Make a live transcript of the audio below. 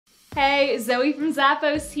Hey, Zoe from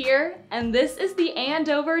Zappos here, and this is the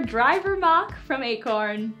Andover Driver Moc from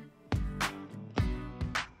Acorn.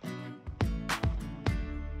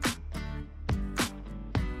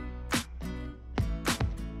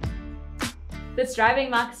 This driving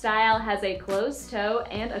moc style has a closed toe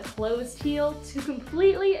and a closed heel to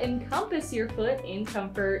completely encompass your foot in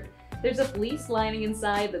comfort. There's a fleece lining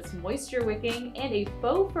inside that's moisture wicking and a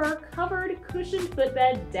faux fur covered cushioned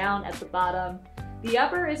footbed down at the bottom. The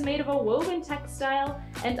upper is made of a woven textile,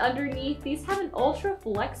 and underneath these have an ultra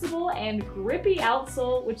flexible and grippy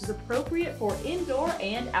outsole which is appropriate for indoor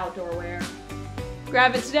and outdoor wear.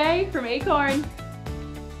 Grab it today from Acorn.